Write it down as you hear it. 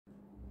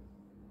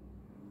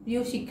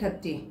প্রিয়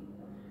শিক্ষার্থী,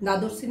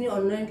 দ্বাদশ শ্রেণীর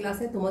অনলাইন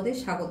ক্লাসে তোমাদের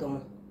স্বাগতম।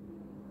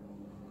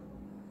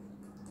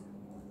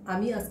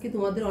 আমি আজকে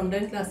তোমাদের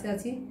অনলাইন ক্লাসে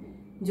আছি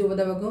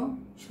জোবেদা বেগম,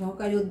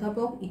 সহকারী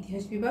অধ্যাপক,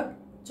 ইতিহাস বিভাগ,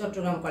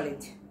 চট্টগ্রাম কলেজ।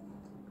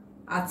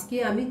 আজকে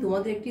আমি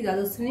তোমাদের একটি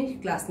দ্বাদশ শ্রেণীর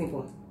ক্লাস নিব।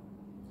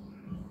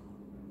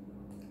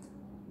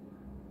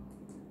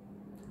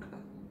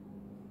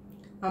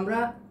 আমরা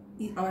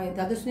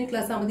দ্বাদশ শ্রেণীর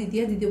ক্লাসে আমাদের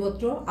ইতিহাস দ্বিতীয়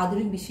পত্র,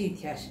 আধুনিক বিশ্বের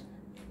ইতিহাস।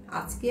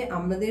 আজকে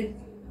আমাদের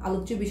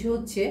আলোচ্য বিষয়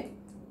হচ্ছে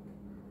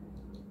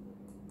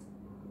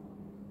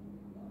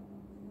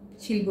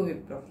শিল্প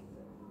বিপ্লব।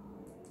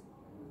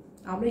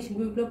 আমরা এই শিল্প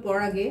বিপ্লব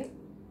পড়ার আগে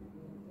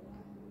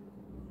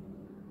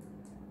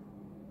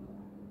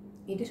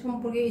এটা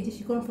সম্পর্কে এই যে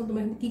শিক্ষণ ফল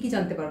তোমরা কি কি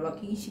জানতে পারবে,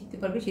 কি কি শিখতে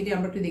পারবে সেটা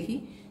আমরা একটু দেখি।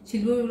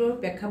 শিল্প বিপ্লবের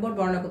প্রেক্ষাপট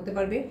বর্ণনা করতে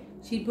পারবে,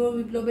 শিল্প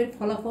বিপ্লবের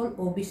ফলাফল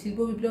ও শিল্প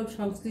বিপ্লব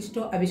সংশ্লিষ্ট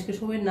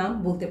আবিষ্কারসমূহের নাম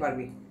বলতে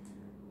পারবে।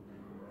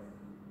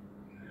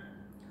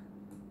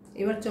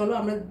 এবার চলো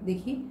আমরা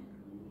দেখি।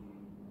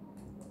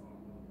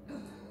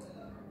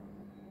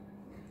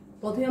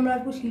 প্রথমে আমরা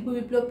আসবো শিল্প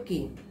বিপ্লব কি।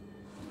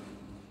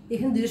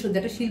 এখানে দুটো শব্দ,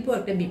 একটা শিল্প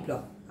একটা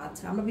বিপ্লব।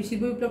 আচ্ছা, আমরা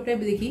শিল্প বিপ্লবটাই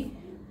দেখি।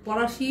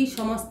 ফরাসি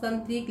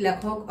সমাজতান্ত্রিক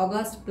লেখক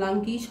অগাস্ট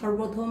প্লাঙ্কি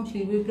সর্বপ্রথম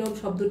শিল্প বিপ্লব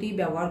শব্দটি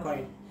ব্যবহার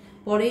করেন।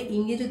 পরে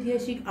ইংরেজ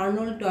ঐতিহাসিক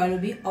আর্নল্ড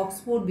টয়েনবি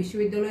অক্সফোর্ড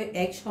বিশ্ববিদ্যালয়ে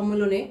এক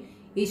সম্মেলনে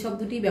এই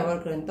শব্দটি ব্যবহার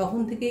করেন।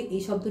 তখন থেকে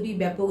এই শব্দটি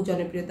ব্যাপক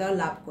জনপ্রিয়তা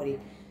লাভ করে।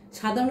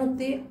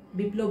 সাধারণত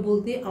বিপ্লব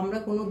বলতে আমরা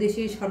কোনো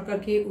দেশের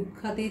সরকারকে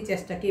উৎখাতের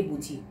চেষ্টাকে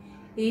বুঝি।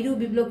 এইরূপ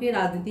বিপ্লবকে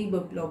রাজনৈতিক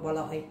বিপ্লব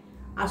বলা হয়।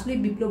 আসলে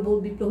বিপ্লব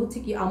হচ্ছে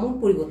কি আমূল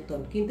পরিবর্তন,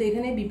 কিন্তু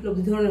এখানে বিপ্লব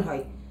দুই ধরনের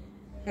হয়।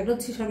 একটা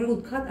হচ্ছে সরকারের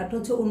উৎখাত, একটা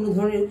হচ্ছে অন্য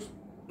ধরনের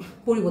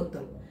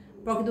পরিবর্তন।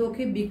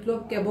 প্রকৃতপক্ষে বিপ্লব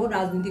কেবল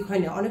রাজনৈতিক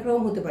হয় না, অনেক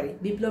রকম হতে পারে।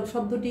 বিপ্লব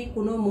শব্দটি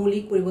কোনো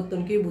মৌলিক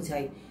পরিবর্তনকে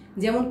বোঝায়।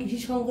 যেমন কৃষি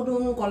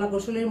সংগঠন ও কলা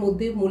কৌশলের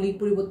মধ্যে মৌলিক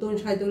পরিবর্তন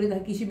সাধিত হলে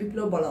তাকে কৃষি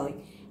বিপ্লব বলা হয়।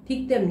 ঠিক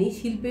তেমনি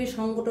শিল্পের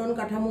সংগঠন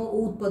কাঠামো ও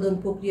উৎপাদন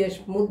প্রক্রিয়ার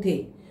মধ্যে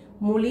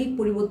মৌলিক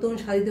পরিবর্তন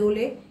সাধিত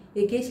হলে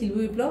একে শিল্প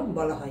বিপ্লব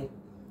বলা হয়।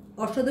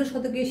 অষ্টাদশ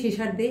শতকের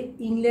শেষার্ধে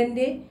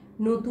ইংল্যান্ডে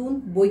নতুন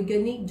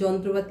বৈজ্ঞানিক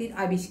যন্ত্রপাতির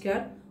আবিষ্কার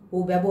ও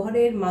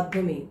ব্যবহারের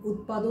মাধ্যমে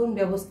উৎপাদন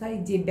ব্যবস্থায়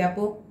যে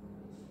ব্যাপক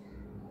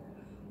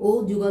ও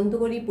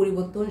যুগান্তকারী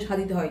পরিবর্তন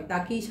সাধিত হয়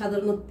তাকেই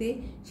সাধারণত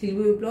শিল্প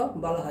বিপ্লব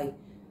বলা হয়।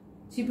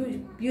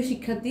 প্রিয়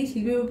শিক্ষার্থী,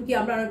 শিল্প বিপ্লবকে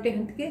আমরা অনেকটা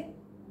এখান থেকে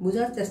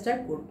বোঝার চেষ্টা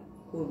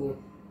করব।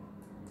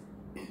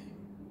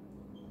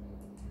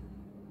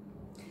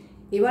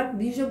 এবার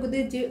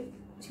বিশেষজ্ঞদের যে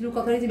শিল্প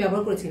কথাটি যে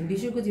ব্যবহার করেছেন,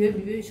 বিশেষজ্ঞ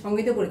যেভাবে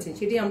সংজ্ঞায়িত করেছেন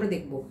সেটি আমরা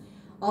দেখব।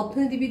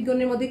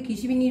 অর্থনীতিবিদগণের মধ্যে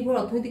কৃষি নির্ভর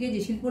অর্থনীতিকে যে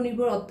শিল্প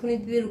নির্ভর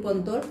অর্থনীতিতে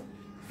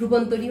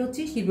রূপান্তরই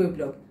হচ্ছে শিল্প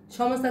বিপ্লব।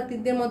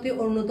 সমাজতাত্ত্বিকদের মতে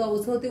উন্নত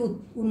অবস্থা হতে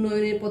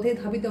উন্নয়নের পথে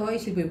ধাবিত হয়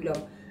শিল্প বিপ্লব।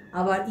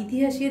 আবার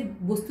ইতিহাসের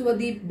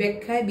বস্তুবাদী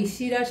ব্যাখ্যায়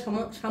বিশ্বেরা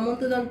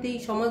সামন্ততান্ত্রিক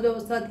সমাজ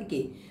ব্যবস্থা থেকে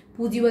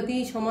পুঁজিবাদী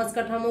সমাজ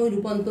কাঠামোয়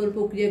রূপান্তর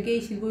প্রক্রিয়াকেই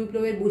শিল্প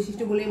বিপ্লবের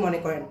বৈশিষ্ট্য বলে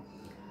মনে করেন।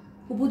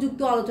 উপযুক্ত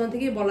আলোচনা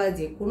থেকে বলা যায়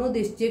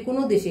যে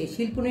কোনো দেশে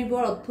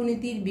শিল্পনির্ভর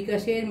অর্থনীতির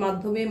বিকাশের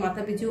মাধ্যমে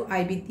মাথাপিছু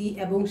আয় বৃদ্ধি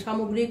এবং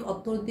সামগ্রিক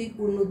অর্থনৈতিক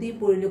উন্নতি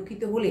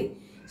পরিলক্ষিত হলে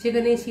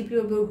সেখানে শিল্প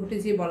বিপ্লব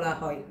ঘটেছে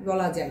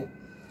বলা যায়।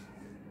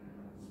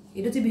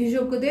 এটা হচ্ছে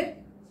বিশেষজ্ঞদের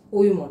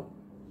অভিমত।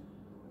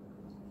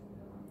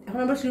 এখন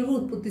আমরা শিল্পের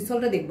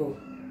উৎপত্তিস্থলটা দেখব।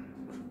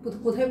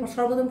 কোথায়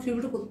সর্বপ্রথম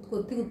শিল্পটা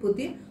কোথেকে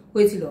উৎপত্তি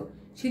হয়েছিল?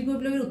 শিল্প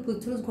বিপ্লবের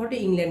উৎপত্তিস্থল ঘটে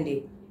ইংল্যান্ডে।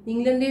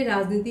 ইংল্যান্ডের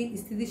রাজনীতিক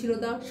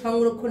স্থিতিশীলতা,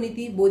 সংরক্ষণ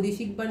নীতি,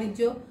 বৈদেশিক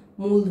বাণিজ্য,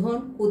 মূলধন,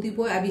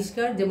 কতিপয়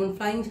আবিষ্কার যেমন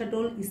ফ্লাইং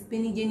শাটল,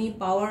 স্পিনিং জেনি,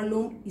 পাওয়ার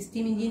লুম,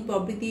 স্টিম ইঞ্জিন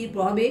প্রভৃতির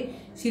প্রভাবে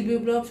শিল্প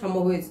বিপ্লব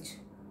সম্ভব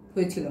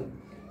হয়েছিল।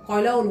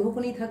 কয়লা ও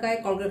লৌহখনি থাকায়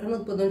কলকারখানা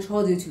উৎপাদন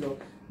সহজ হয়েছিল।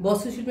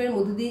 বস্ত্রশিল্পের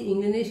মধ্য দিয়ে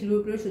ইংল্যান্ডের শিল্প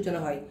বিপ্লবের সূচনা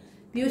হয়।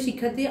 প্রিয়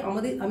শিক্ষার্থী,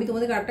 আমি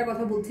তোমাদের আরেকটা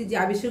কথা বলছি যে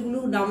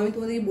আবিষ্কারগুলোর নাম আমি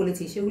তোমাদেরকে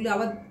বলেছি, সেগুলো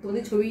আবার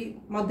তোমাদের ছবির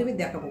মাধ্যমে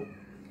দেখাবো।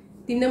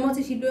 3 নম্বর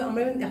হচ্ছে শিল্প।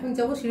 আমরা এখন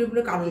যাবো শিল্প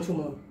বিপ্লবের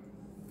কারণসমূহ।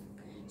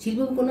 শিল্প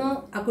কোনো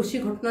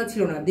আকস্মিক ঘটনা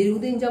ছিল না।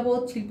 দীর্ঘদিন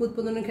যাবৎ শিল্প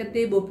উৎপাদনের ক্ষেত্রে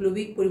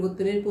বৈপ্লবিক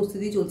পরিবর্তনের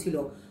প্রস্তুতি চলছিল।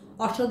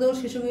 অষ্টাদশ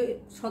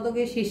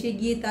শতকের শেষে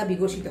গিয়ে তা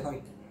বিকশিত হয়।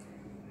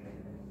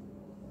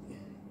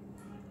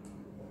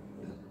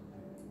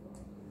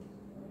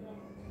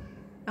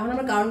 এখন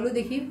আমরা কারণগুলো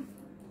দেখি।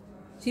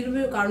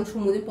 শিল্পের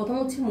কারণসমূহ। প্রথম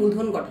হচ্ছে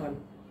মূলধন গঠন।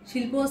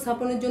 শিল্প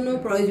স্থাপনের জন্য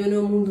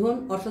প্রয়োজনীয় মূলধন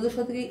অষ্টাদশ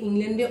শতকে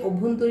ইংল্যান্ডে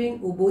অভ্যন্তরীণ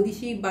ও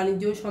বৈদেশিক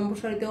বাণিজ্য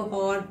সম্প্রসারিত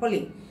হওয়ার ফলে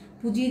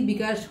পুঁজির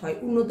বিকাশ হয়।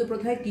 উন্নত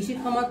প্রথায় কৃষি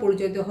খামার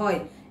পরিচালিত হয়।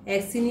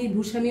 এক শ্রেণীর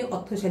ভূস্বামী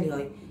অর্থশালী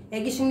হয়।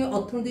 একই সঙ্গে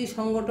অর্থনৈতিক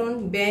সংগঠন,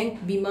 ব্যাংক,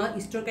 বীমা,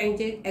 স্টক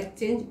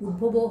এক্সচেঞ্জ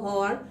উদ্ভব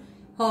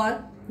হওয়ার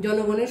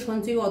জনগণের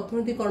সঞ্চয় ও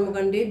অর্থনৈতিক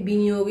কর্মকাণ্ডে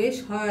বিনিয়োগে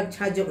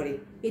সাহায্য করে।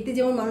 এতে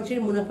যেমন মানুষের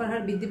মুনাফার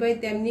হার বৃদ্ধি পায়,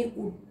 তেমনি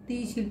উঠতি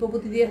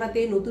শিল্পপতিদের হাতে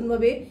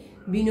নতুনভাবে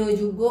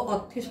বিনিয়োগযোগ্য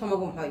অর্থের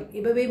সমাগম হয়।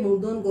 এভাবে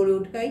মূলধন গড়ে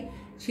ওঠায়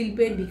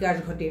শিল্পের বিকাশ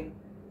ঘটে।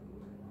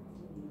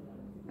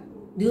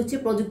 2 হচ্ছে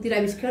প্রযুক্তির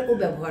আবিষ্কার ও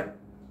ব্যবহার।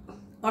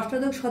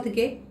 অষ্টাদশ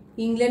শতকে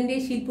ইংল্যান্ডে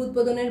শিল্প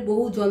উৎপাদনের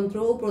বহু যন্ত্র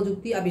ও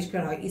প্রযুক্তি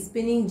আবিষ্কার হয়।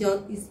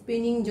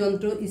 স্পিনিং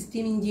যন্ত্র,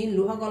 স্টিম ইঞ্জিন,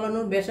 লোহা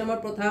গলানোর বেসামার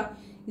প্রথা,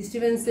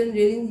 স্টিভেনসন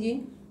রেল ইঞ্জিন,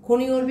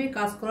 খনি গর্ভে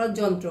কাজ করার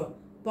যন্ত্র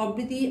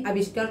প্রভৃতি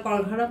আবিষ্কার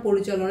কলকারখানা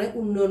পরিচালনায়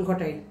উন্নয়ন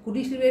ঘটায়।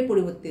 কুটির শিল্পের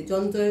পরিবর্তে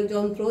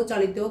যন্ত্র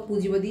চালিত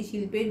পুঁজিবাদী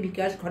শিল্পের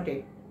বিকাশ ঘটে।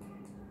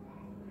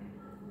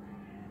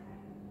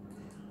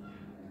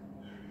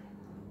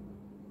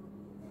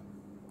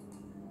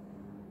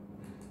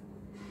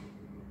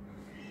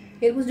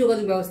 এরপর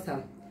যোগাযোগ ব্যবস্থা।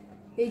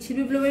 এই শিল্প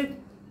বিপ্লবের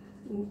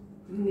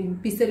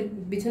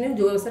পিছনে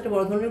যোগাযোগ ব্যবস্থা একটা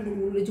বড় ধরনের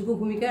উল্লেখযোগ্য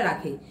ভূমিকা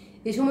রাখে।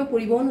 এই সময়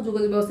পরিবহন ও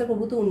যোগাযোগ ব্যবস্থার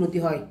প্রভূত উন্নতি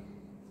হয়।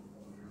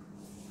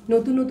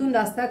 নতুন নতুন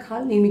রাস্তা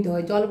খাল নির্মিত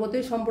হয়,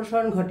 জলপথের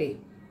সম্প্রসারণ ঘটে।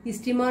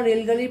 স্টিমার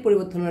রেলগাড়ির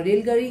পরিবর্তন হয়,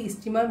 রেলগাড়ি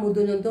স্টিমার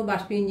মধ্যযন্ত্র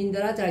বাষ্প ইঞ্জিন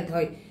দ্বারা চালিত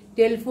হয়।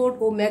 টেলফোর্ড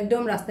ও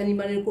ম্যাকডম রাস্তা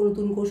নির্মাণের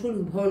নতুন কৌশল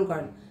উদ্ভাবন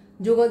করেন।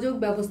 যোগাযোগ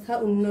ব্যবস্থা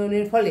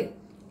উন্নয়নের ফলে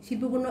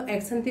শিল্পপণ্য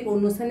এক স্থান থেকে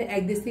অন্য স্থানে,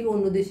 এক দেশ থেকে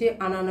অন্য দেশে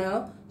আনা নেওয়া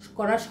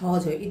করা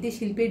সহজ হয়, এতে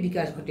শিল্পের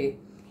বিকাশ ঘটে।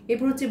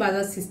 এরপর হচ্ছে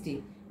বাজার সৃষ্টি।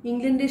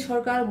 ইংল্যান্ডের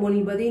সরকার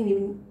মৌলিকবাদী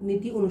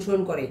নীতি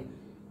অনুসরণ করে।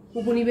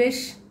 উপনিবেশ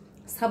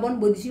স্থাপন,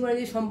 বৈদেশিক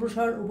বাণিজ্যের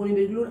সম্প্রসারণ,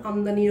 উপনিবেশগুলোর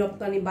আমদানি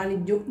রপ্তানি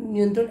বাণিজ্য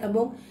নিয়ন্ত্রণ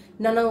এবং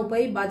নানা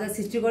উপায়ে বাজার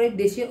সৃষ্টি করে,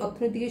 দেশের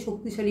অর্থনীতিকে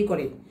শক্তিশালী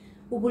করে।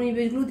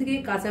 উপনিবেশগুলো থেকে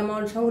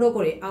কাঁচামাল সংগ্রহ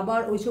করে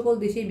আবার ওই সকল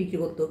দেশে বিক্রি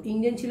করত।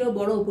 ইংল্যান্ড ছিল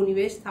বড়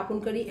উপনিবেশ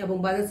স্থাপনকারী এবং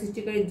বাজার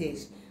সৃষ্টিকারী দেশ,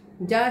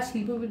 যা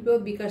শিল্প বিপ্লব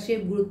বিকাশে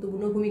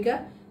গুরুত্বপূর্ণ ভূমিকা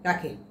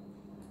রাখে।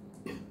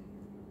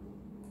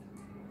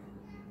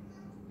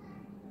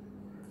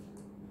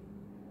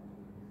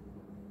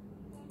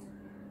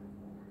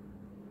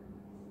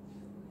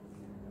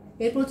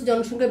 এরপর হচ্ছে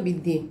জনসংখ্যা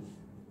বৃদ্ধি।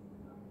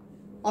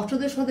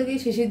 অষ্টাদশ শতকের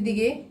শেষের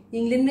দিকে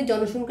ইংল্যান্ডের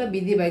জনসংখ্যা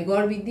বৃদ্ধি পায়,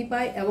 গড় বৃদ্ধি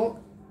পায় এবং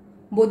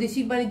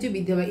বৈদেশিক বাণিজ্য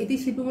বৃদ্ধি পায়, এতে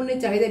শিল্পপণ্যের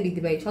চাহিদা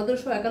বৃদ্ধি পায়।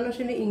 1751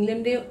 সালে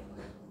ইংল্যান্ডে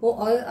ও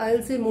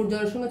আইলসের মোট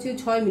জনসংখ্যা ছিল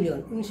 6 মিলিয়ন।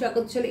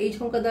 1971 সালে এই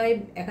সংখ্যা দাঁড়ায়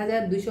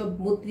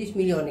 1232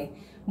 মিলিয়নে।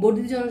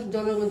 বর্ধিত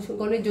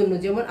জনগণের জন্য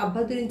যেমন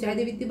আভ্যন্তরীণ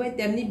চাহিদা বৃদ্ধি পায়,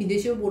 তেমনি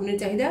বিদেশীয় পণ্যের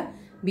চাহিদা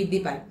বৃদ্ধি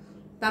পায়।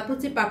 তারপর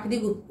হচ্ছে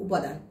প্রাকৃতিক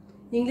উপাদান।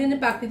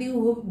 ইংল্যান্ডের প্রাকৃতিক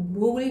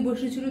ভৌগোলিক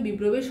বৈশিষ্ট্য ছিল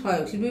বিপ্লবের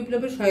সহায়ক, শিল্প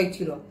বিপ্লবের সহায়ক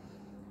ছিল।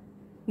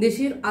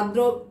 দেশের আর্দ্র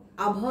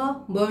আবহাওয়া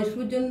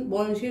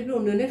বয়নশিল্পের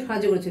উন্নয়নে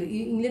সাহায্য করেছিল।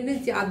 ইংল্যান্ডের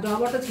যে আর্দ্র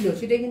আবহাওয়াটা ছিল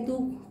সেটা কিন্তু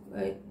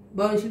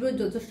বয়নশিল্পের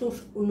যথেষ্ট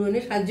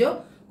উন্নয়নে সাহায্য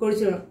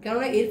করেছিল,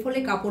 কেননা এর ফলে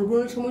কাপড়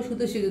বুননের সময়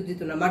সুতো সেজে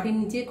দিত না। মাটির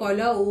নিচে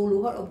কয়লা ও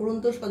লোহার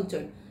অপরন্ত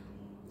সঞ্চয়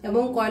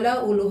এবং কয়লা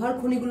ও লোহার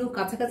খনিগুলো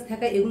কাছাকাছি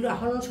থাকায় এগুলো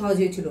আহরণ সহজ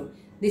হয়েছিল।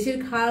 দেশের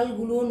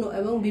খালগুলো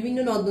এবং বিভিন্ন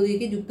নদ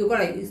নদীকে যুক্ত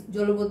করায়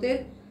জলপথের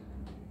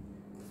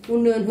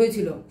উন্নয়ন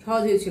হয়েছিল,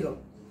 সহজ হয়েছিল।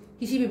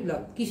 কৃষি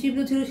বিপ্লব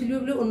ছিল শিল্প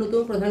বিপ্লবের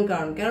অন্যতম প্রধান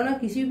কারণ, কেননা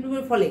কৃষি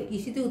বিপ্লবের ফলে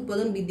কৃষিতে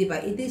উৎপাদন বৃদ্ধি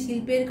পায়, এতে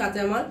শিল্পের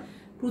কাঁচামাল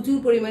প্রচুর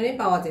পরিমাণে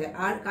পাওয়া যায়,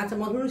 আর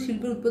কাঁচামাল হল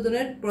শিল্পের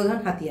উৎপাদনের প্রধান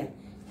হাতিয়ার।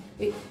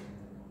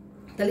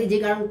 তাহলে যে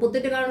কারণ,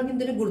 প্রত্যেকটা কারণ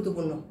কিন্তু এটা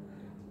গুরুত্বপূর্ণ।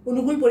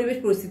 অনুকূল পরিবেশ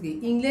পরিস্থিতি।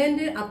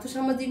 ইংল্যান্ডের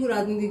আর্থসামাজিক ও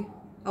রাজনৈতিক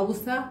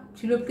অবস্থা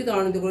শিল্পকে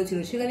ত্বরান্বিত করেছিল।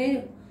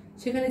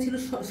 সেখানে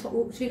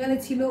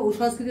ছিল ও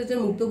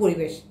সংস্কৃতির মুক্ত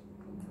পরিবেশ।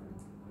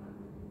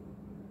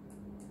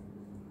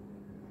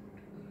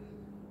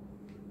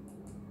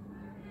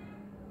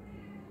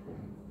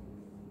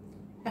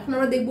 এখন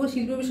আমরা দেখব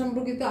শিল্প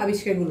সম্পর্কিত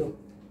আবিষ্কারগুলো।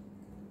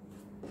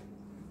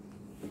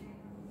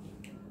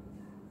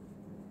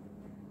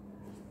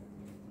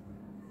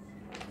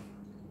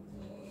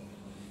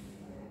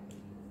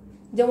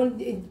 যেমন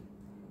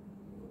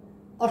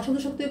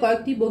অষ্টাদশ শতকে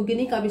কয়েকটি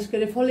বৈজ্ঞানিক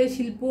আবিষ্কারের ফলে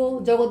শিল্প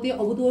জগতে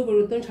অভূতপূর্ব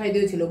পরিবর্তন সাধিত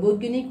হয়েছিল।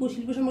 বৈজ্ঞানিক ও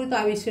শিল্প সম্পর্কিত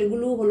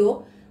আবিষ্কারগুলো হলো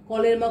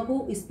কলের মাকু,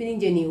 spinning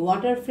jenny,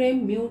 water frame,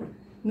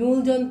 mule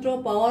যন্ত্র,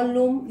 পাওয়ার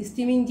লুম,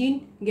 স্টিম ইঞ্জিন,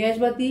 গ্যাস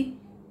বাতি,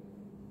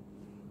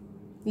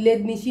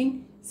 লেদ মেশিন,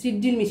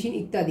 সিড্রিল মেশিন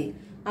ইত্যাদি।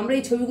 আমরা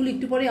এই ছবিগুলো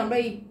একটু পরে আমরা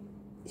এই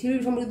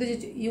শিল্প সম্পর্কিত যে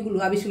ইয়েগুলো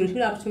আবিষ্কার,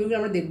 ছবিগুলো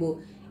আমরা দেখব।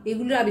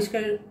 এগুলোর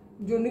আবিষ্কারের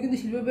জন্য কিন্তু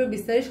শিল্প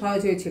বিস্তারে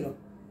সহায়ক হয়েছিল।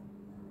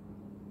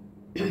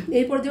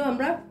 এই পর্যায়ে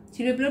আমরা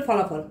শিল্প বিপ্লবের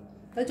ফলাফল।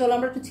 তাহলে চলো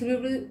আমরা একটু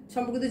শিল্প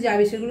সম্পর্কিত যে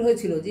আবিষ্কারগুলো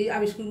হয়েছিল, যে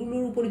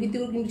আবিষ্কারগুলোর উপর ভিত্তি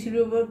করে কিন্তু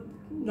শিল্প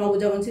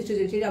নবজাগরণ সৃষ্টি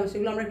হয়েছিল, সেই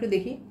আবিষ্কারগুলো আমরা একটু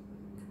দেখি।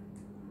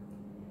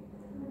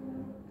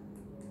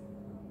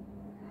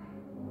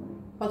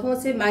 প্রথম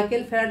হচ্ছে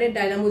মাইকেল ফ্যারাডের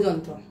ডায়নামো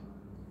যন্ত্র।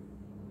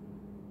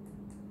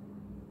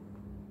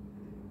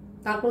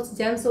 তারপর হচ্ছে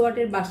জেমস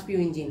ওয়াটের বাষ্পীয়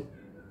ইঞ্জিন,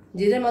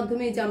 যেটার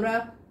মাধ্যমে যে আমরা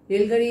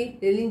রেলগাড়ি,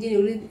 রেল ইঞ্জিন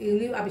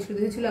এগুলি আবিষ্কৃত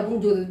হয়েছিল এবং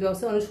যোগাযোগ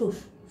ব্যবস্থা অনেক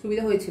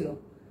সুবিধা হয়েছিল।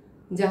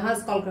 জাহাজ,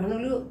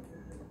 কলকারখানাগুলো।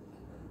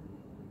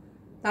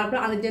 তারপর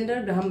আলেকজান্ডার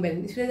গ্রাহাম বেল,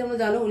 সেটা আমরা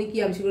জানো উনি কি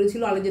আবিষ্কার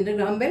করেছিল। আলেকজান্ডার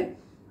গ্রাহাম বেল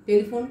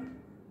টেলিফোন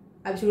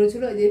আবিষ্কার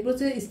করেছিল। এরপর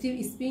হচ্ছে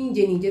স্পিনিং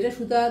জেনি, যেটা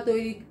সুতা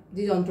তৈরি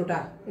যে যন্ত্রটা,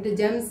 এটা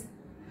জেমস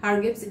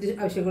হারগ্রেভস এটা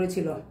আবিষ্কার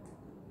করেছিল।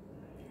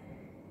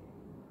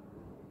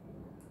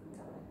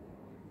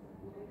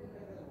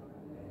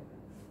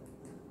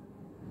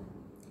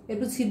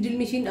 এরপর সিড্রিল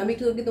মেশিন, আমি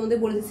একটু তোমাদের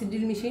বলেছি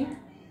সিড্রিল মেশিন।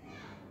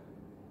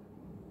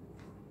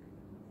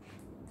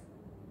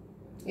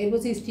 এরপর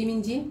হচ্ছে স্টিম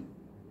ইঞ্জিন।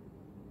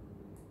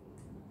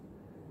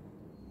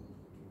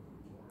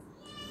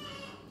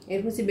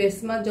 এরপর হচ্ছে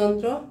বেসমার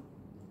যন্ত্র,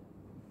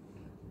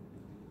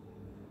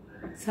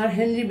 স্যার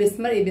হেনরি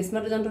বেসমার এই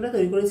বেসমার যন্ত্রটা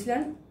তৈরি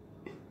করেছিলেন।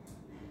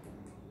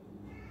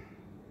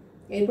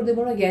 এরপর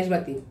দেখবো আমরা গ্যাস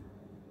বাতি।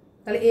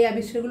 তাহলে এই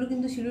আবিষ্কারগুলো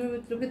কিন্তু শিল্প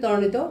বিপ্লবকে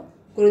ত্বরান্বিত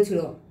করেছিল।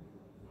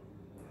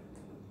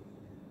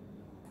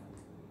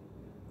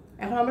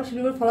 এখন আমরা শিল্প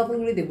বিপ্লবের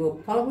ফলাফলগুলি দেখবো।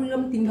 ফলাফলগুলো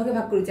আমরা 3 ভাগে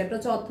ভাগ করেছি, একটা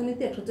হচ্ছে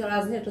অর্থনীতি, একটা হচ্ছে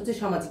রাজনীতি, একটা হচ্ছে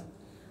সামাজিক।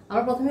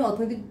 আমরা প্রথমে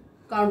অর্থনৈতিক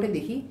কারণটা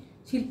দেখি।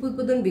 শিল্প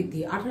উৎপাদন বৃদ্ধি।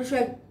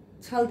 1801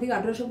 সাল থেকে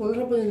 1815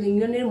 সাল পর্যন্ত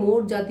ইংল্যান্ডের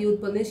মোট জাতীয়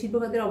উৎপাদনে শিল্প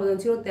খাতের অবদান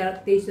ছিল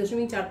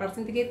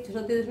 23.4% থেকে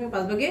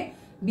 36.5%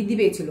 বৃদ্ধি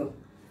পেয়েছিল।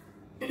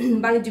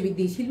 বাণিজ্য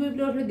বৃদ্ধি। শিল্প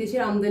বিপ্লবের ফলে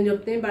দেশের আমদানি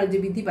রপ্তানি বাণিজ্য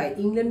বৃদ্ধি পায়।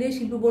 ইংল্যান্ডের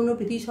শিল্পপণ্য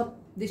পৃথিবীর সব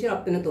দেশে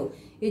রপ্তানি হতো,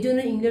 এই জন্য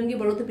ইংল্যান্ডকে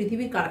বলা হতো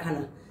পৃথিবীর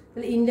কারখানা।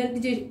 তাহলে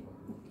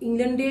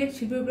ইংল্যান্ডের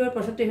শিল্প বিপ্লবের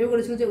প্রসারটা এভাবে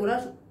করেছিল যে ওরা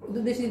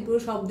ওদের দেশে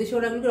সব দেশে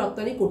ওরা এগুলোকে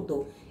রপ্তানি করতো,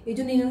 এই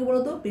জন্য ইংল্যান্ডকে বলা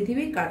হতো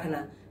পৃথিবীর কারখানা।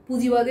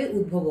 পুঁজিবাদের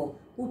উদ্ভব।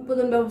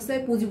 উৎপাদন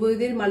ব্যবস্থায়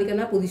পুঁজিপতিদের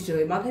মালিকানা প্রতিষ্ঠা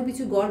হয়, মাথায়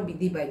পিছু গড়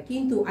বৃদ্ধি পায়,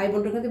 কিন্তু আয়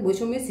বন্টন খাতে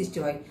বৈষম্যের সৃষ্টি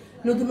হয়।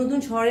 নতুন নতুন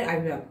শহরের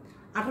আবির্ভাব।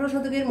 18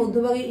 শতকের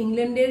মধ্যভাগে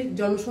ইংল্যান্ডের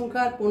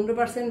জনসংখ্যার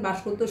 15% বাস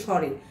করত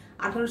শহরে।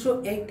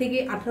 1801 থেকে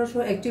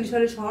 1841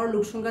 সালে শহর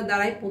লোকসংখ্যা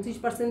দাঁড়ায়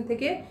 25%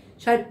 থেকে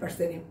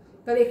 60%।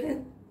 তাহলে এখানে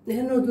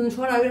নতুন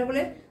শহর আবির্ভাব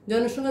হলে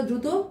জনসংখ্যা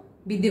দ্রুত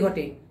বৃদ্ধি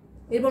ঘটে।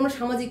 এরপর আমরা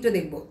সামাজিকটা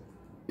দেখব।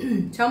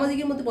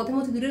 সামাজিকের মধ্যে প্রথমে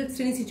হচ্ছে দুটো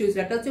শ্রেণী সৃষ্টি হয়েছিল,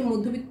 একটা হচ্ছে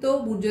মধ্যবিত্ত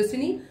বুর্জোয়া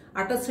শ্রেণী,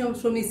 আরেকটা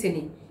শ্রমিক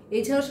শ্রেণী।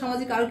 এছাড়াও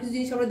সামাজিক আরো কিছু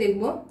জিনিস আমরা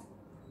দেখবো,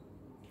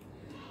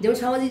 যেমন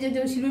সামাজিক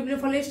যেমন শিল্প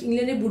বিপ্লবের ফলে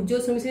ইংল্যান্ডের বুর্জোয়া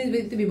শ্রমিক শ্রেণী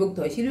বিভক্ত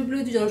হয়। শিল্প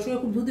বিপ্লবের জনসংখ্যা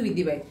খুব দ্রুত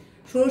বৃদ্ধি পায়।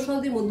 16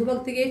 শতাব্দীর মধ্যভাগ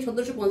থেকে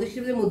 1750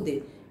 খ্রিস্টাব্দের মধ্যে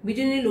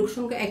ব্রিটেনের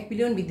লোকসংখ্যা 1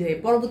 বিলিয়ন বৃদ্ধি হয়।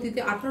 পরবর্তীতে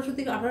 1800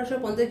 থেকে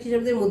 1850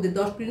 খ্রিস্টাব্দের মধ্যে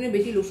 10 বিলিয়নের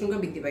বেশি লোকসংখ্যা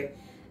বৃদ্ধি পায়।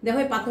 দেখো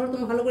এই পাথর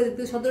তোমরা ভালো করে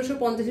দেখতে,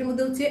 1750-এর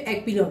মধ্যে হচ্ছে 1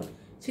 বিলিয়ন,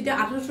 সেটা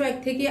 1801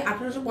 থেকে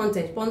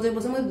 1850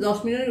 বছরের মধ্যে 10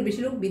 মিলিয়নের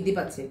বেশি লোক বৃদ্ধি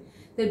পাচ্ছে।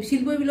 তাই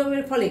শিল্প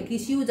বিপ্লবের ফলে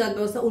কৃষি ও জাত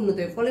ব্যবস্থা উন্নত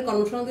হয়, ফলে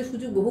কর্মসংস্থানের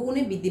সুযোগ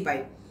বহুগুণে বৃদ্ধি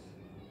পায়।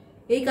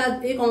 এই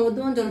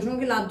কর্মবর্ধমান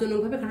জনসংখ্যাকে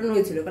লাভজনকভাবে খাটানো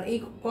হয়েছিল, কারণ এই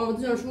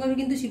কর্মবর্ধমান জনসংখ্যা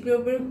কিন্তু শিল্প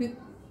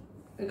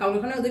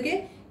কলকারখানায় ওদেরকে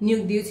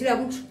নিয়োগ দিয়েছিল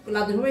এবং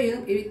লাভজনকভাবে,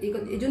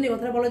 এই জন্য এই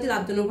কথাটা বলা হয়েছে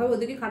লাভজনকভাবে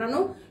ওদেরকে খাটানো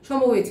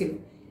সম্ভব হয়েছিল।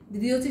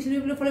 দ্বিতীয় হচ্ছে শিল্প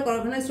বিপ্লবের ফলে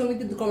কলকারখানায়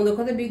শ্রমিকদের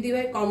কর্মদক্ষতা বৃদ্ধি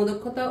পায়।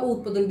 কর্মদক্ষতা ও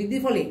উৎপাদন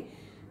বৃদ্ধির ফলে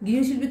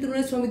গৃহশিল্পের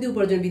তুলনায় শ্রমিকদের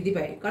উপার্জন বৃদ্ধি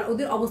পায়, কারণ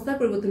ওদের অবস্থার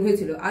পরিবর্তন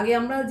হয়েছিল। আগে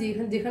আমরা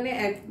যেখানে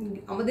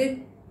আমাদের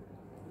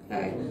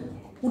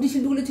কুটির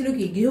শিল্পগুলো ছিল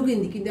কি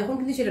গৃহকেন্দ্রিক, কিন্তু এখন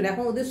কিন্তু সেটা না,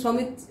 এখন ওদের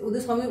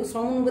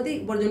শ্রম অনুপাতে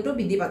পর্যন্ত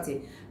বৃদ্ধি পাচ্ছে,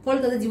 ফলে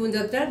তাদের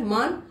জীবনযাত্রার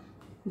মান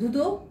দ্রুত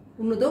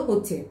উন্নত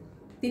হচ্ছে।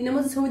 3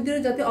 নম্বর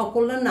শ্রমিকদের যাতে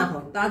অকল্যাণ না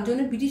হয় তার জন্য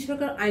ব্রিটিশ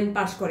সরকার আইন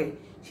পাশ করে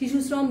শিশু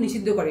শ্রম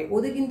নিষিদ্ধ করে।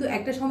 ওদের কিন্তু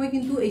একটা সময়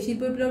কিন্তু এই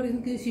শিল্প বিপ্লবে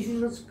কিন্তু শিশু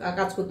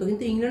কাজ করতো,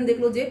 কিন্তু ইংল্যান্ড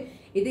দেখলো যে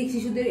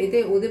এতে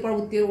ওদের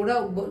পরবর্তী ওরা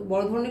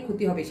বড় ধরনের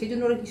ক্ষতি হবে, সেই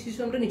জন্য ওরা শিশু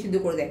শ্রমটা নিষিদ্ধ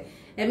করে দেয়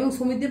এবং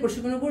শ্রমিকদের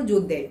প্রশিক্ষণের উপর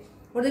জোর দেয়।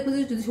 ওরা দেখলো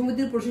যে যদি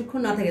শ্রমিকদের প্রশিক্ষণ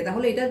না থাকে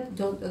তাহলে এটা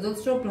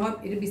যথেষ্ট প্রভাব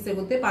এটা বিস্তার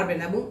করতে পারবে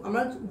না এবং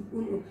আমরা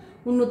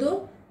উন্নত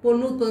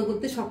পণ্য উৎপাদন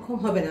করতে সক্ষম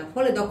হবে না।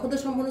 ফলে দক্ষতা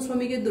সম্পন্ন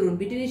শ্রমিকের দরুন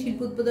ব্রিটেনের শিল্প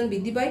উৎপাদন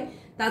বৃদ্ধি পায়।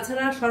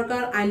 তাছাড়া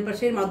সরকার আইন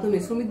পাশের মাধ্যমে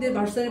শ্রমিকদের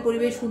বাসস্থানের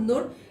পরিবেশ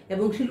সুন্দর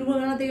এবং শিল্প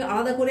কারখানা থেকে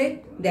আলাদা করে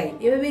দেয়।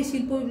 এভাবে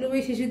শিল্প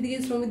বিপ্লবের শেষের দিকে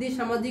শ্রমিকদের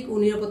সামাজিক ও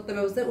নিরাপত্তা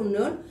ব্যবস্থার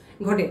উন্নয়ন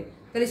ঘটে।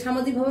 তাহলে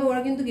সামাজিকভাবে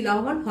ওরা কিন্তু কি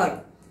লাভবান হয়।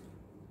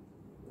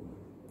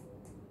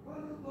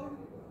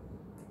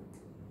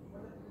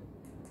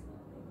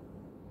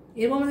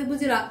 এরপর আমরা দেখবো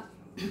যে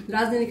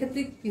রাজনীতির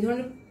ক্ষেত্রে কি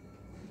ধরনের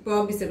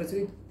প্রভাব বিস্তার করছে।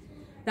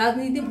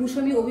 রাজনীতিতে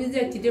ভূস্বামী অভিযোগে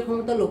এক চিটের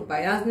ক্ষমতা লোপ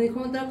পায়, রাজনৈতিক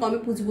ক্ষমতা কমে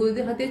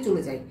পুঁজিপতিদের হাতে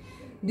চলে যায়।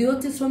 2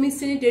 হচ্ছে শ্রমিক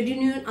শ্রেণী ট্রেড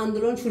ইউনিয়ন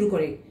আন্দোলন শুরু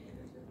করে,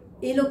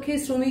 এই লক্ষ্যে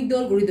শ্রমিক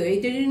দল গঠিত হয়। এই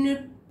ট্রেড ইউনিয়নের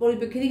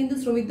পরিপ্রেক্ষিতে কিন্তু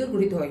শ্রমিক দল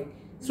গঠিত হয়।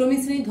 শ্রমিক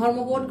শ্রেণী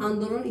ধর্মঘট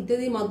আন্দোলন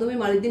ইত্যাদির মাধ্যমে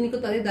মালিকদের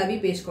নিকট তাদের দাবি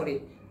পেশ করে,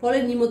 ফলে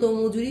নিম্নতম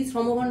মজুরি,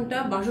 শ্রমঘণ্টা,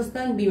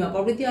 বাসস্থান, বীমা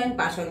প্রভৃতি আইন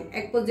পাশ হয়।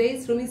 এক পর্যায়ে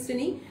শ্রমিক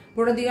শ্রেণী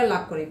ভোটাধিকার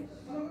লাভ করে।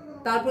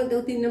 তারপরে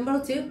দেখো 3 নম্বর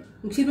হচ্ছে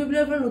শিল্প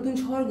বিপ্লবের ফলে নতুন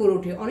শহর গড়ে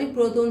ওঠে, অনেক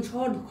পুরাতন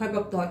শহর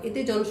ক্ষয়প্রাপ্ত হয়, এতে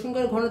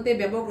জনসংখ্যার ঘনত্বে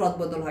ব্যাপক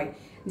রদবদল হয়।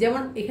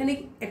 যেমন এখানে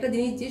একটা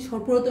জিনিস যে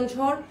পুরাতন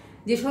শহর,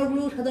 যে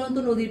শহরগুলো সাধারণত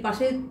নদীর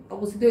পাশে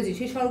অবস্থিত হয়েছে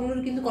সেই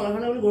শহরগুলোর কিন্তু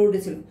কলকারখানাগুলো গড়ে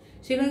উঠেছিল,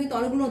 সেখানে কিন্তু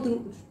অনেকগুলো নতুন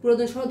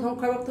পুরাতন শহর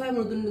ক্ষয়প্রাপ্ত হয়,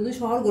 নতুন নতুন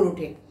শহর গড়ে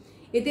ওঠে,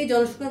 এতে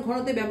জনসংখ্যার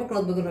ঘনত্বে ব্যাপক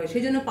রদবদল হয়।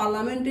 সেই জন্য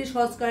পার্লামেন্টের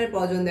সংস্কারের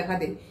প্রয়োজন দেখা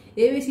দেয়।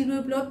 এইভাবে শিল্প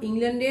বিপ্লব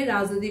ইংল্যান্ডের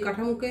রাজনৈতিক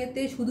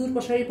কাঠামোতে সুদূর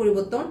প্রসারী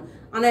পরিবর্তন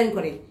আনয়ন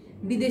করে।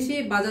 বিদেশে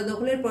বাজার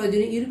দখলের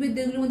প্রয়োজনে ইউরোপের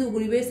দেশগুলোর মধ্যে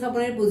উপনিবেশ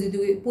স্থাপনের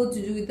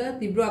প্রতিযোগিতা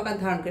তীব্র আকার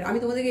ধারণ করে। আমি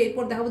তোমাদেরকে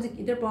এরপর দেখাবো যে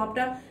এটার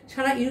প্রভাবটা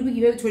সারা ইউরোপে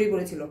কিভাবে ছড়িয়ে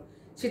পড়েছিল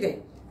সেটাই।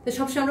 তো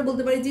সবসময় আমরা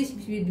বলতে পারি যে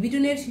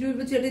ব্রিটেনের শিল্প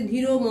বিপ্লব ছিল একটা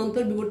ধীর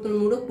মন্থর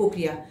বিবর্তনমূলক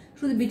প্রক্রিয়া।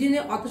 শুধু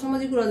ব্রিটেনের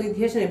অর্থসামাজিক রাজনীতির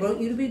ইতিহাসে নয়, বরং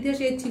ইউরোপের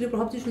ইতিহাসে এর ছিল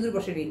প্রভাব ছিল সুদূর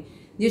প্রসারী।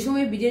 যে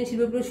সময় ব্রিটেন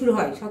শিল্প বিপ্লব শুরু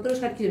হয়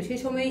 1760 খ্রিস্টাব্দে, সেই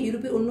সময়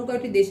ইউরোপের অন্য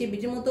কয়েকটি দেশে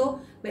ব্রিটেনের মতো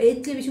বা এর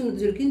চেয়ে বেশি উন্নত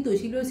ছিল, কিন্তু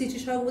শিল্প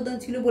সৃষ্টির সহায়ক অবদান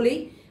ছিল বলেই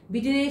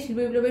ব্রিটেনের শিল্প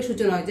বিপ্লবের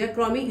সূচনা হয়, যা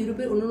ক্রমে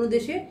ইউরোপের অন্যান্য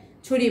দেশে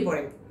ছড়িয়ে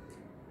পড়ে।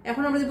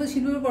 এখন আমরা দেখবো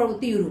শিল্পের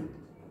পরবর্তী ইউরোপ।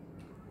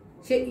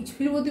 সেই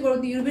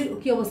পরবর্তী ইউরোপের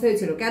কি অবস্থা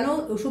হয়েছিল, কেন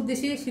ওসব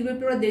দেশে শিল্প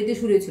বিপ্লব দেরিতে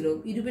শুরু হয়েছিল,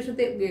 ইউরোপের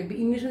সাথে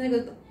ইংলিশের সাথে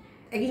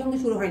একই সঙ্গে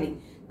শুরু হয়নি,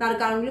 তার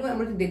কারণগুলো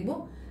আমরা দেখবো।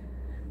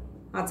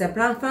 আচ্ছা,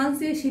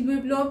 ফ্রান্সের শিল্প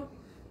বিপ্লব।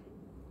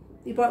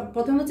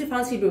 প্রথম হচ্ছে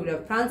ফ্রান্স শিল্প বিপ্লব।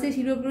 ফ্রান্সের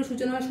শিল্প বিপ্লবের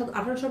সূচনা হয়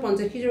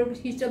 1850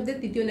 খ্রিস্টাব্দের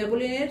তৃতীয়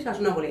নেপোলিয়নের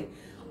শাসনামলে।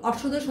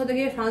 অষ্টাদশ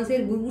শতকে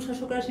ফ্রান্সের বুর্বু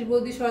শাসকরা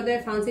শিল্পপতির সহায়তায়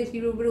ফ্রান্সের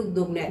শিল্প বিপ্লবের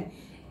উদ্যোগ নেয়।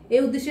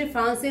 এই উদ্দেশ্যে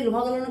ফ্রান্সে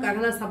লোহা গলানোর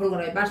কারখানা স্থাপন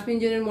করা হয়, বাষ্প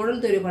ইঞ্জিনের মডেল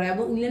তৈরি করা হয়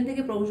এবং ইংল্যান্ড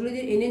থেকে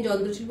প্রকৌশলীদের এনে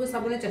যন্ত্রশিল্প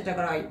স্থাপনের চেষ্টা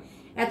করা হয়।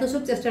 এত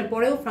সব চেষ্টার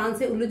পরেও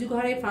ফ্রান্সে উল্লেখযোগ্য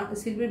হারে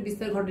শিল্পের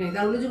বিস্তার ঘটেনি।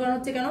 তার উল্লেখযোগ্য কারণ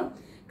হচ্ছে কেন?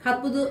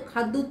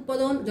 খাদ্য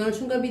উৎপাদন,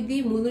 জনসংখ্যা বৃদ্ধি,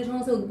 মূলধনী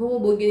সংস্থার উদ্ভব,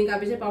 বৈজ্ঞানিক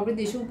আবিষ্কার পাপড়ি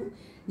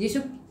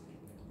যেসব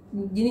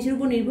জিনিসের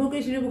উপর নির্ভর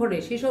করে শিল্প ঘটে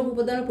সেসব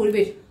উপাদানের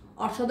পরিবেশ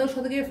অষ্টাদশ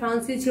শতকে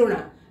ফ্রান্সে ছিল না।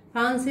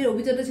 ফ্রান্সের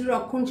অভিজাতরা ছিল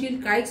রক্ষণশীল,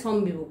 কায়িক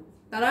শ্রমবিমুখ।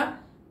 তারা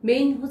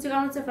মেইন হচ্ছে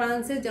কারণ হচ্ছে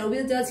ফ্রান্সের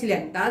অভিজাত যারা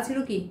ছিলেন তারা ছিল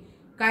কি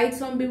কায়িক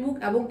শ্রমবিমুখ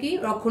এবং কি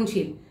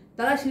রক্ষণশীল।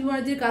 তারা শিল্প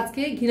বাণিজ্যের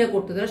কাজকে ঘৃণা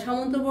করতো। তারা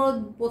সামন্ত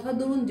প্রথার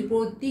দরুন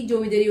প্রতীক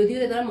জমিদারি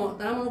অধিকারে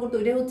তারা মনে করতো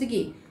ওইটাই হচ্ছে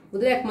কি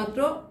ওদের একমাত্র,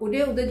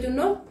 ওইটাই ওদের জন্য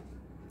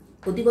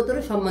অধিকতর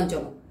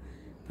সম্মানজনক।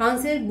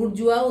 ফ্রান্সের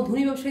বুর্জুয়া ও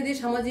ধনী ব্যবসায়ীদের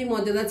সামাজিক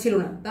মর্যাদা ছিল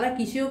না। তারা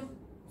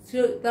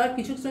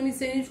কৃষক শ্রমিক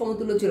শ্রেণীর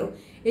সমতুল্য ছিল।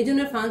 এই জন্য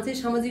ফ্রান্সের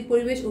সামাজিক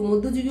পরিবেশ ও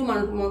মধ্যযুগীয়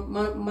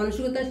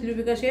মানসিকতা শিল্প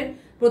বিকাশের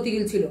প্রতীকী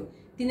ছিল।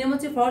 3 নম্বর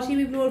হচ্ছে ফরাসি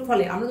বিপ্লবের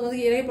ফলে, আমরা তোমাদের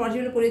এর আগে ফরাসি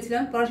বিপ্লব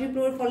পড়েছিলাম, ফরাসি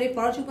বিপ্লবের ফলে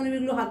ফরাসি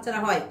উপনিবেশগুলো হাতছাড়া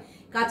হয়।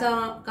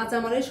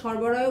 কাঁচামালের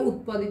সরবরাহে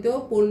উৎপাদিত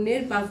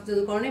পণ্যের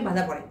বাজারজাতকরণে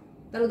বাধা পড়ে।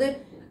 তার ওদের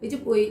এই যে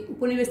ওই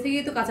উপনিবেশ থেকে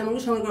তো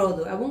কাঁচামালগুলো সংগ্রহ করা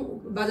হতো এবং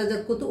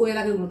বাজারজাত করতো ওই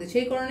এলাকাগুলোতে,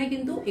 সেই কারণে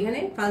কিন্তু এখানে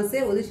ফ্রান্সে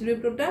ওদের শিল্প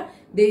বিপ্লবটা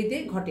দেরিতে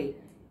ঘটে।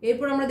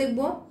 এরপর আমরা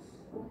দেখবো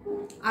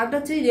আরেকটা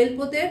হচ্ছে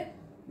রেলপথের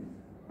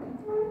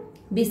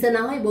বিস্তার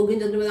না হয়, বৈজ্ঞানিক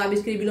যন্ত্রপাতি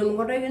আবিষ্কারের বিলম্ব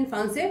ঘটায়। কিন্তু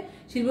ফ্রান্সে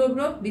শিল্প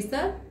বিপ্লব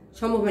বিস্তার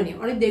সম্ভব হয়নি,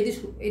 অনেক দেরিতে।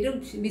 এটা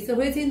বিস্তার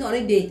হয়েছে কিন্তু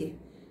অনেক দেরিতে।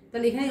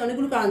 তাহলে এখানে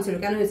অনেকগুলো কারণ ছিল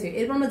কেন হয়েছে।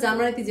 এরপর আমরা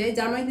জার্মানিতে যাই।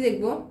 জার্মানিতে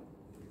দেখবো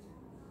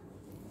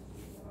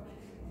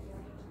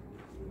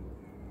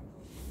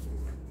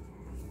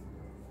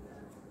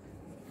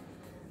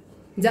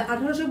যা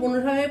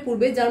 1815 সালের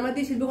পূর্বে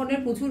জার্মানিতে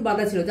শিল্পখণ্ডের প্রচুর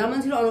বাধা ছিল।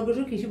 জার্মানি ছিল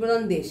অনগ্রসর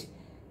কৃষিপ্রধান দেশ।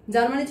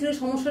 জার্মানি ছিল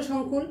সমস্যা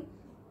সংকুল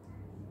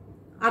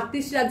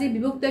 38 রাজ্যে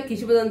বিভক্ত এক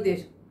কৃষিপ্রধান দেশ।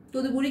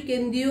 তদুপরি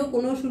কেন্দ্রীয়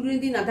কোনো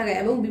শুল্কনীতি না থাকায়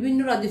এবং বিভিন্ন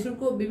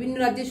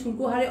রাজ্যের শুল্ক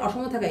হারে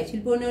অসম থাকায়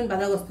শিল্প উন্নয়ন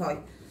বাধাগ্রস্ত হয়।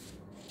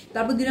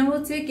 তারপর 2 নম্বর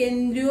হচ্ছে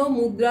কেন্দ্রীয়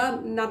মুদ্রা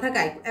না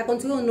থাকায় এক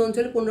অঞ্চল অন্য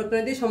অঞ্চলে পণ্য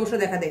রপ্তানিতে সমস্যা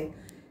দেখা দেয়।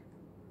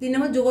 3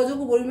 নম্বর যোগাযোগ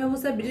ও পরিবহন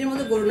ব্যবস্থা ব্রিটেনের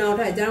মধ্যে গড়ে না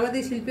ওঠায় জার্মানিতে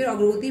শিল্পের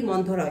অগ্রগতি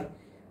মন্থর হয়।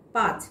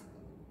 5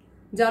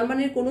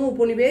 জার্মানির কোনো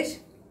উপনিবেশ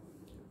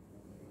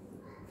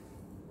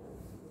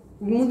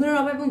মূলধনের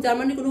অভাব এবং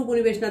জার্মানির কোনো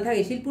উপনিবেশ না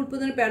থাকে শিল্প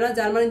উৎপাদনের প্রেরণা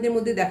জার্মানিদের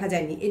মধ্যে দেখা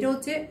যায়নি। এটা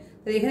হচ্ছে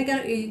এখানে কেন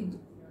এই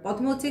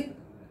প্রথমে হচ্ছে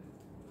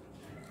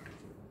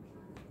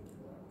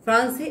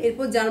ফ্রান্সে,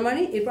 এরপর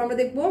জার্মানি, এরপর আমরা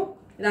দেখবো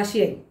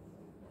রাশিয়ায়।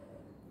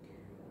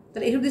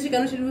 তাহলে এইসব দেশে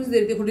কেন শিল্প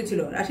দেরিতে ঘটেছিল?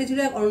 রাশিয়া ছিল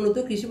এক অনুন্নত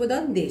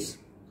কৃষিপ্রধান দেশ।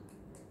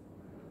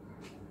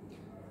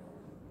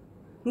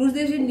 রুশ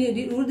দেশে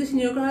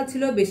নিরক্ষর হার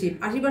ছিল বেশি,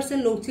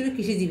 80% লোক ছিল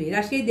কৃষিজীবী।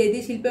 রাশিয়ায় দেরিতে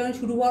শিল্পায়ন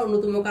শুরু হওয়ার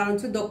অন্যতম কারণ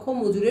ছিল দক্ষ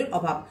মজুরের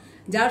অভাব।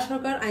 যার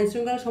সরকার আইন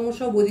শৃঙ্খলা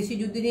সমস্যা ও বৈদেশিক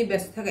যুদ্ধ নিয়ে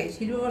ব্যস্ত থাকায়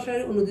শিল্প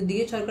ব্যবসায়ের উন্নতির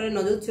দিকে সরকারের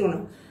নজর ছিল না।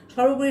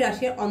 সর্বোপরি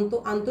রাশিয়ার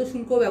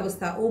আন্তঃশুল্ক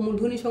ব্যবস্থা ও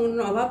মূলধনী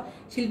সংগঠনের অভাব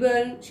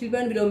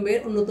শিল্পায়ন বিলম্বের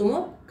অন্যতম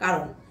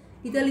কারণ।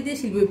 ইতালিতে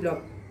শিল্প বিপ্লব।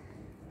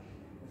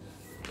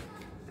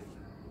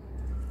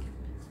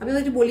 আমি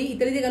যদি বলি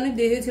ইতালিতে কেন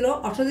দেশ হয়েছিল,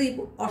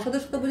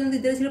 অষ্টাদশ শতক পর্যন্ত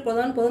ইতালি ছিল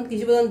প্রধান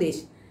কৃষিপ্রধান দেশ।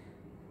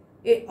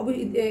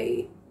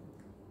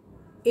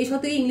 এই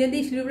শতকে ইংল্যান্ডে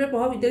শিল্পের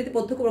প্রভাব ইতালিতে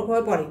প্রত্যক্ষ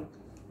প্রভাবে পড়ে।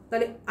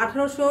 তাহলে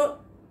 1800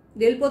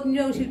 রেলপথ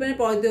নির্মাণ ও শিল্পায়নের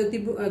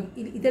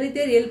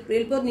ইতালিতে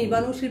রেলপথ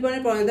নির্মাণ ও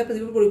শিল্পায়নের প্রণয়তা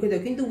পরীক্ষিত,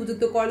 কিন্তু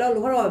উপযুক্ত কয়লা ও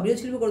লোহার অভাবে বৃহৎ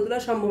শিল্প গড়ে তোলা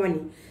সম্ভব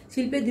হয়নি।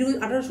 শিল্পের দীর্ঘ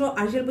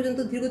 1880 সাল পর্যন্ত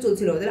দীর্ঘ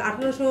চলছিল। তাহলে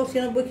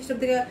 1896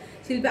 খ্রিস্টাব্দ থেকে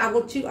শিল্পে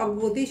আকস্মিক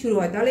অগ্রগতি শুরু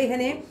হয়। তাহলে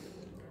এখানে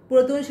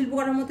পুরাতন শিল্প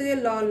কাঠামো থেকে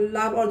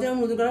লাভ অর্জন এবং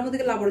নতুন কাঠামো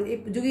থেকে লাভ অর্জন। এই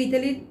যুগে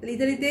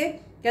ইতালিতে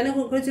কেন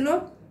করেছিল?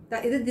 তা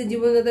এদের যে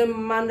জীবনযাত্রার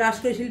মান হ্রাস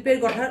করে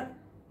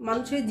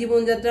মানুষের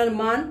জীবনযাত্রার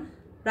মান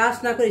হ্রাস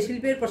না করে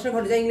শিল্পের প্রসার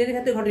ঘটে, যা ইংল্যান্ডের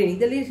ক্ষেত্রে ঘটেনি।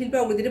 ইতালির শিল্পের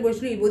অগ্রগতিটা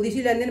বৈশ্বিক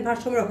বৈদেশিক লেনদেনের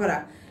ভারসাম্য রক্ষা করা।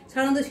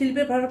 সাধারণত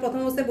শিল্পের প্রথম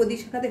অবস্থায়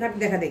বৈদেশিক খাতে ঘাটতি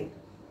দেখা দেয়।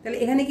 তাহলে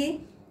এখানে কি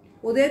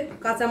ওদের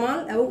কাঁচামাল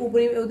এবং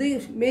ওদের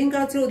মেইন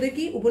কাজ ছিল ওদের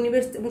কি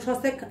উপনিবেশ এবং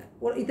সস্তায়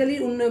ইতালির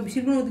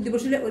শিল্প উন্নতি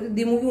দিবসীল ওদের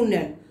দ্বিমুখী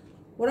উন্নয়ন।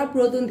 ওরা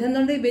পুরাতন ধ্যান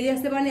থেকে বেরিয়ে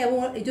আসতে পারেনি এবং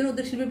এই জন্য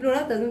ওদের শিল্পী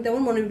ওরা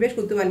তেমন মনোনিবেশ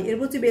করতে পারেনি।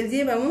 এরপর হচ্ছে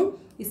বেলজিয়াম এবং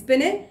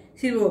স্পেনে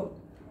শিল্প।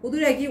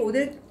 ওদের কি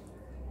ওদের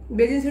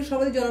বেলজিয়াম ছিল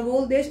সর্বাধিক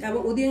জনবহুল দেশ এবং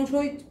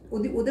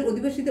ওদের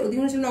অধিকাংশ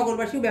ছিল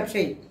নগরবাসী ও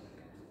ব্যবসায়ী।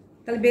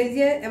 তাহলে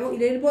বেলজিয়াম এবং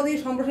রেলপথ এই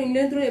সম্প্রসারণ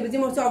ইংল্যান্ডের তুলনায়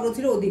বেলজিয়াম হচ্ছে অগ্রগতি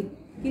ছিল অধিক,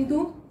 কিন্তু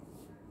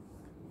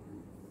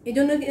এই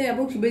জন্য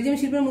এবং বেলজিয়াম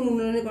শিল্পের মূল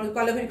উন্নয়ন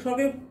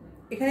সরকার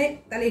এখানে।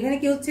 তাহলে এখানে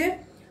কি হচ্ছে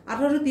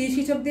 1830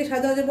 খ্রিস্টাব্দে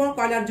স্বাধীনতা হওয়ার পর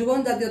কয়লার যুগন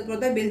জাতীয়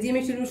তৎপরতায়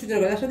বেলজিয়ামের শিল্পের সূচনা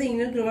করে, তার সাথে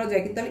ইংল্যান্ড তুলনা করা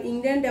যায়। কিন্তু তাহলে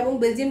ইংল্যান্ড এবং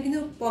বেলজিয়াম কিন্তু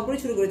পরপরই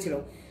শুরু করেছিল।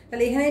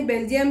 তাহলে এখানে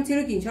বেলজিয়াম ছিল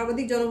কি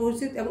সর্বাধিক জনবহুল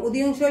এবং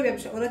অধিকাংশ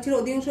ব্যবসা ওরা ছিল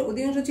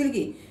অধিকাংশ ছিল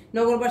কি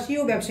নগরবাসী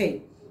ও ব্যবসায়ী।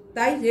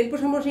 তাই রেলপথ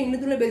সম্প্রসারণ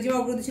ইংল্যান্ড তুলনায় বেলজিয়াম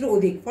অগ্রগতি ছিল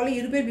অধিক। ফলে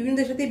ইউরোপের বিভিন্ন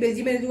দেশের সাথে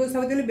বেলজিয়ামের রেলযোগাযোগ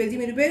স্থাপিত হলে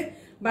বেলজিয়াম ইউরোপের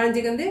বাণিজ্য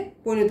কেন্দ্রে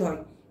পরিণত হয়।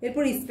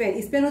 এরপর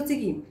স্পেন হচ্ছে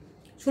কি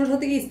 16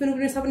 শতকে স্পেন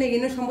উপনিবেশ স্থাপনে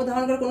এগিয়ে সম্পদ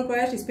ধারণ করার কোনো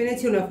প্রয়াস স্পেনে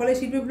ছিল না। ফলে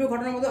শিল্প বিপ্লব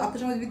ঘটনার মতো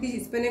আত্মসমাজ ভিত্তি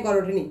স্পেনে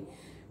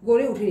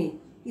গড়ে ওঠেনি।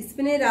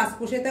 স্পেনের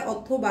রাজকোষে তার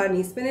অর্থ বাড়েনি।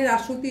 স্পেনের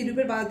রাজশক্তি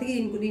ইউরোপের বাজার থেকে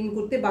ঋণ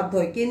করতে বাধ্য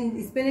হয়।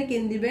 স্পেনের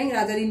কেন্দ্রীয় ব্যাংক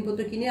রাজা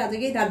ঋণপত্র কিনে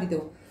রাজাকেই ধার দিত,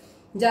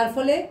 যার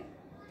ফলে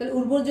তাহলে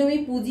উর্বর জমি,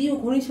 পুঁজি ও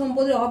খনিজ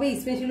সম্পদের অভাবে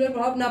স্পেন শিল্পের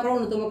প্রভাব না পড়ার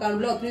অন্যতম কারণ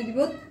বলে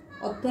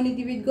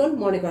অর্থনীতিবিদগণ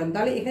মনে করেন।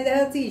 তাহলে এখানে দেখা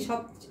যাচ্ছে সব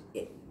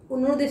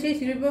অন্য দেশে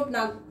শিল্প বিপ্লব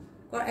না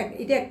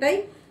এটা একটাই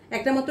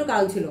একটা মাত্র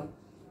কারণ ছিল।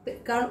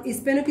 কারণ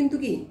স্পেনও কিন্তু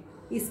কি,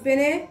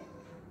 স্পেনে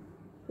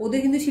ওদের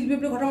কিন্তু শিল্প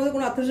বিপ্লব ঘটার মতো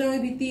কোনো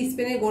আত্মসংঘের ভিত্তি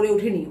স্পেনে গড়ে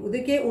ওঠেনি।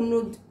 ওদেরকে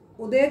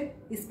ওদের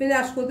স্পেনের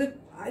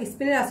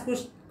রাজ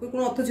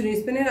কোনো অর্থ ছিল,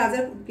 স্পেনের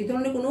রাজার এই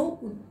ধরনের কোনো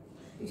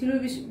শিল্প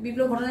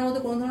বিপ্লব ঘটানোর মতো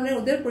কোনো ধরনের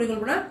ওদের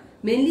পরিকল্পনা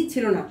মেনলি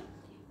ছিল না।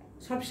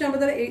 সবশেষে আমরা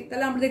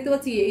তাহলে আমরা দেখতে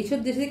পাচ্ছি এইসব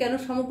দেশে কেন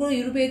সমগ্র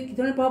ইউরোপে কি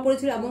ধরনের প্রভাব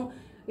পড়েছিল এবং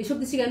এইসব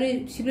দেশে কেন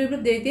শিল্প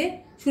বিপ্লব দেরিতে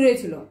শুরু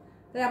হয়েছিল।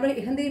 তাই আমরা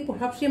এখান থেকে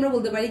সবশেষে আমরা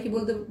বলতে পারি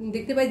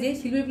দেখতে পাই যে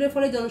শিল্প বিপ্লবের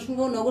ফলে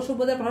জনসংখ্যা ও নগর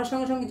সভ্যতার প্রসারের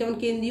সঙ্গে সঙ্গে যেমন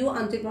কেন্দ্রীয়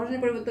আঞ্চলিক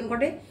প্রশাসনের পরিবর্তন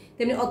ঘটে,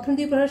 তেমনি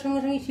অর্থনৈতিক প্রসারের সঙ্গে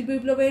সঙ্গে শিল্প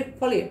বিপ্লবের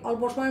ফলে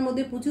অল্প সময়ের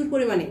মধ্যে প্রচুর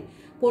পরিমাণে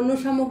পণ্য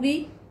সামগ্রী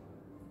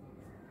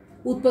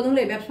উৎপাদন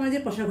হলে ব্যবসা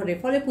বাণিজ্যের প্রসার ঘটে।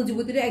 ফলে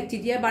পুঁজিপতিরা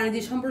একচেটিয়া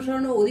বাণিজ্যের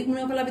সম্প্রসারণ ও অধিক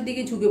মুনাফা লাভের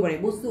দিকে ঝুঁকে পড়ে।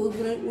 বস্তু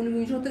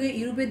 19 শতকে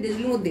ইউরোপের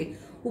দেশগুলোর মধ্যে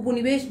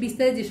উপনিবেশ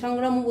বিস্তারের যে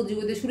সংগ্রাম ও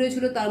প্রতিযোগিতা শুরু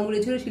হয়েছিল তার মূলে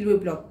ছিল শিল্প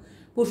বিপ্লব।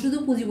 প্রস্তুত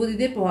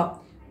পুঁজিপতিদের প্রভাব।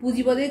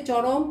 পুঁজিবাদের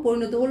চরম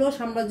পরিণত হলো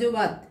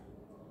সাম্রাজ্যবাদ,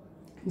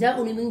 যা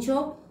 19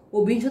 ও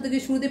 20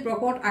 শতকের শুরুতে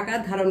প্রকট আকার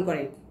ধারণ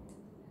করে।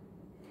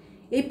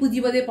 এই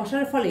পুঁজিবাদের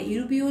প্রসারের ফলে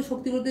ইউরোপীয়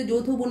শক্তিগুলোতে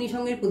যৌথ বণিক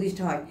সংঘের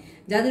প্রতিষ্ঠা হয়,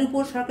 যাদের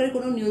উপর সরকারের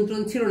কোনো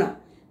নিয়ন্ত্রণ ছিল না।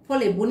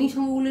 ফলে বণিক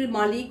সংঘগুলির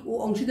মালিক ও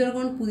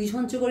অংশীদারগণ পুঁজি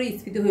সঞ্চয় করে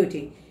স্ফীত হয়ে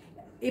ওঠে।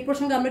 এই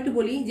প্রসঙ্গে আমরা একটু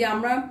বলি যে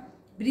আমরা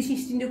ব্রিটিশ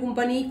ইস্ট ইন্ডিয়া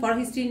কোম্পানি,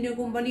 ফরাসি east India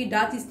company,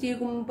 Dutch east India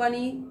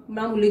company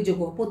নাম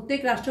উল্লেখযোগ্য। প্রত্যেক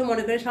রাষ্ট্র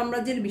মনে করে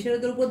সাম্রাজ্যের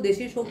বিশালতার উপর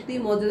দেশের শক্তি,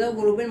 মর্যাদা ও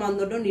গৌরবের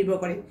মানদণ্ড নির্ভর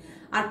করে।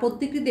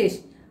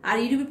 আর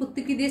ইউরোপের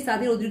প্রত্যেকটি দেশ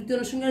তাদের অতিরিক্ত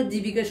অনুসন্ধান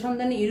জীবিকার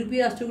সন্ধানে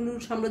ইউরোপীয় রাষ্ট্রগুলোর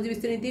সাম্রাজ্য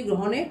বিস্তার নীতি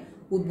গ্রহণে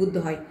উদ্বুদ্ধ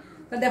হয়।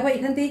 তা দেখো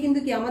এখান থেকে কিন্তু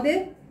কি আমাদের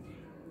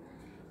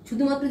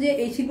শুধুমাত্র যে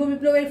এই শিল্প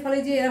বিপ্লবের ফলে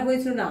যে এরা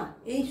হয়েছিল না,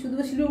 এই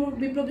শুধুমাত্র শিল্প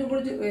বিপ্লব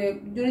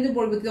জনিত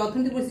পরিবর্তিত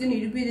অর্থনৈতিক পরিস্থিতি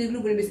ইউরোপীয় দেশগুলো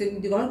বিস্তার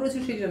নীতি গ্রহণ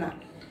করেছিল সেটা না,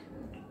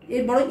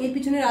 এর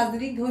পিছনে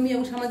রাজনৈতিক, ধর্মীয়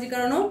এবং সামাজিক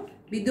কারণও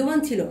বিদ্যমান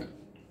ছিল।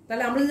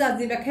 তাহলে আমরা যদি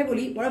রাজনীতি ব্যাখ্যায়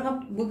বলি, ওরা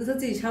বলতে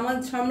চাচ্ছে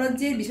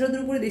সাম্রাজ্যের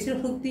বিশালতার উপরে দেশের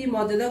শক্তি,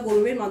 মর্যাদা,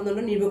 গৌরবের মানদণ্ড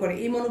নির্ভর করে।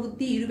 এই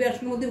মনোবৃত্তি ইউরোপীয়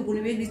রাষ্ট্রের মধ্যে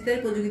উপনিবেশ বিস্তারের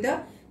প্রতিযোগিতা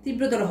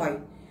তীব্রতর হয়।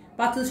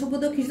 পাশ্চাত্য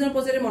সভ্যতা খ্রিস্টান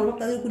প্রচারের মনোভাব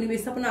তাদের উপনিবেশ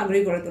স্থাপনা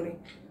আগ্রহী করে তোলে।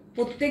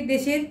 প্রত্যেক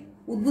দেশের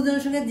উদ্বুদ্ধ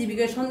জনসংখ্যার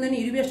জীবিকার সন্ধানে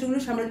ইউরোপীয়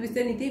রাষ্ট্রগুলোর সাম্রাজ্য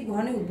বিস্তারের নীতি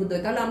গ্রহণে উদ্বুদ্ধ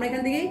হয়। তাহলে আমরা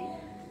এখান থেকে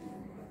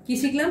কি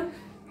শিখলাম?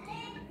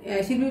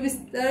 শিল্প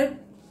বিস্তারের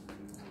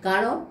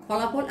কারণ,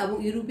 ফলাফল এবং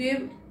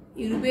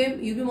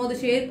ইউরোপীয়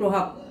মহাদেশের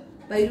প্রভাব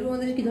বা ইউরোপীয়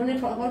মহাদেশে কি ধরনের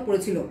ফলাফল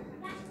পড়েছিল।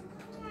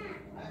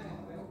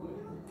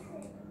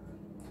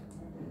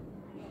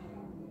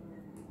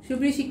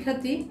 সুপ্রিয়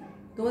শিক্ষার্থী,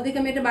 তোমাদেরকে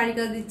আমি একটা বাড়ি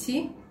কাজ দিচ্ছি।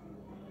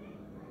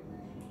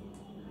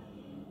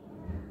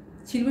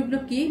 শিল্প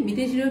বিপ্লব কি,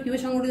 ব্রিটেন শিল্প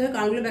কিভাবে সংগঠিত হয়,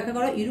 কারণগুলো ব্যাখ্যা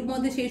করো, ইউরোপ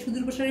মহাদেশে এই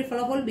সুদূর প্রসারের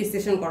ফলাফল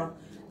বিশ্লেষণ করো।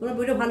 তোমরা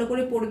বইটা ভালো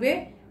করে পড়বে,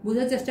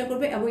 বোঝার চেষ্টা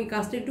করবে এবং এই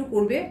কাজটা একটু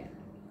করবে।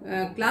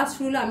 ক্লাস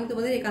শুরু হলে আমি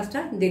তোমাদের এই কাজটা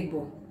দেখব।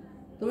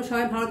 তোমরা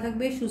সবাই ভালো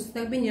থাকবে, সুস্থ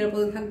থাকবে,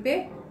 নিরাপদে থাকবে,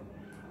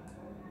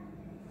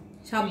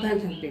 সাবধান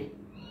থাকবে।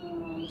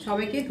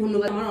 সবাইকে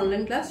ধন্যবাদ। আমার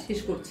অনলাইন ক্লাস শেষ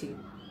করছি।